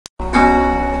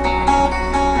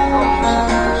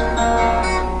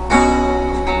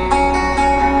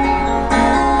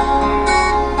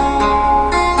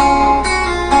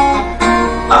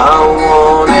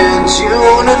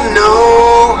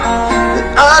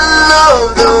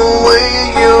love the way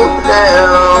you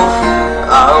laugh.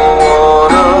 I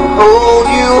wanna hold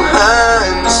you high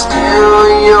and steal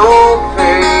your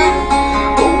pain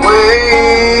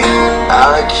away.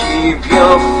 I keep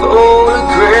your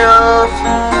photograph,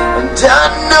 and I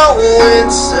know it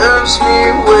serves me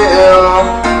well.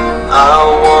 I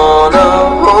wanna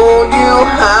hold you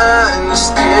high and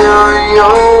steal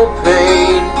your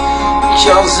pain,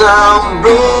 'cause I'm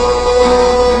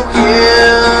broken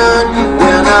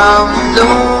when I'm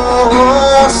lonesome.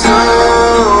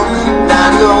 I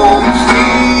don't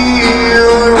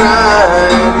feel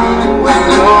right when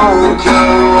you're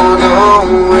gone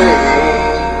away.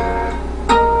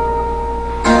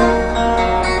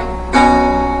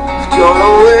 Gone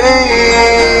away,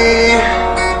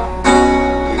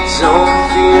 you don't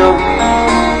feel me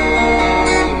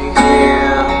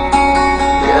here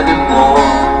anymore.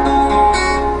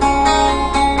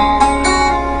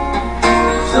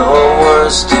 The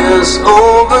worst is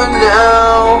over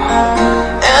now,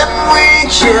 and we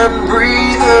can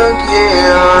breathe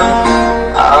again.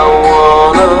 I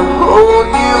wanna hold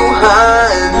you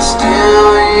high and steal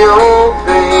your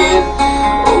pain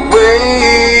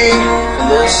away.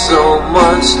 There's so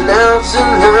much left to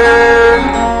learn,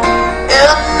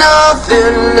 and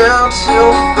nothing left to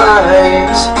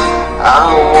fight. I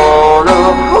wanna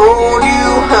hold you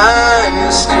high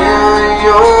and steal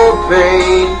your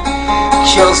pain,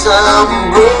 'cause I'm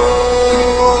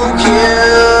broken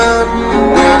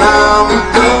when I'm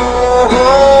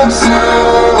lonesome.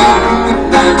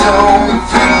 I don't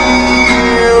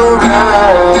feel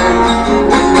right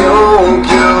when you're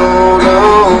gone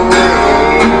away,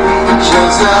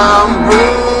 'cause I'm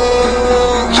broken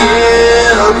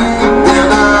when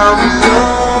I'm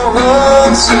lonesome.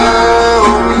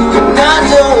 And I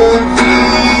don't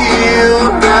feel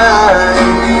right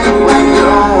when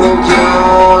you're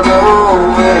gone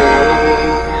away.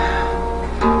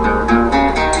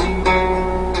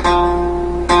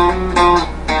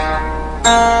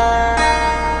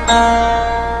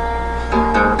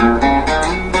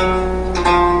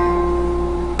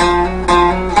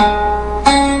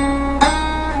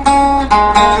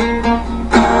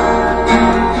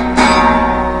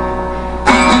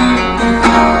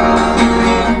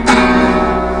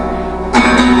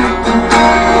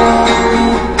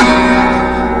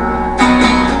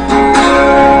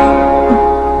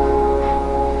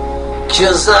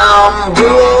 Cause I'm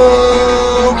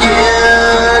broken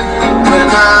when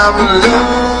I'm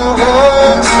lonesome.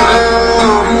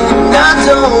 And I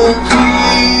don't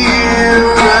feel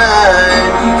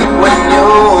right when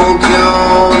you're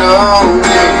gone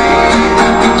away.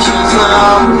 Cause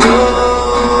I'm broken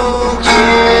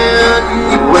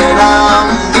when I'm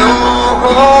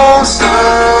lonesome.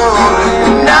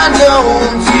 And I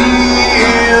don't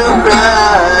feel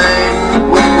right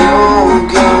when you're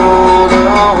gone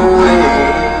away.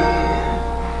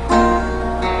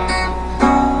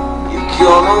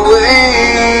 Gone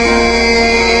away.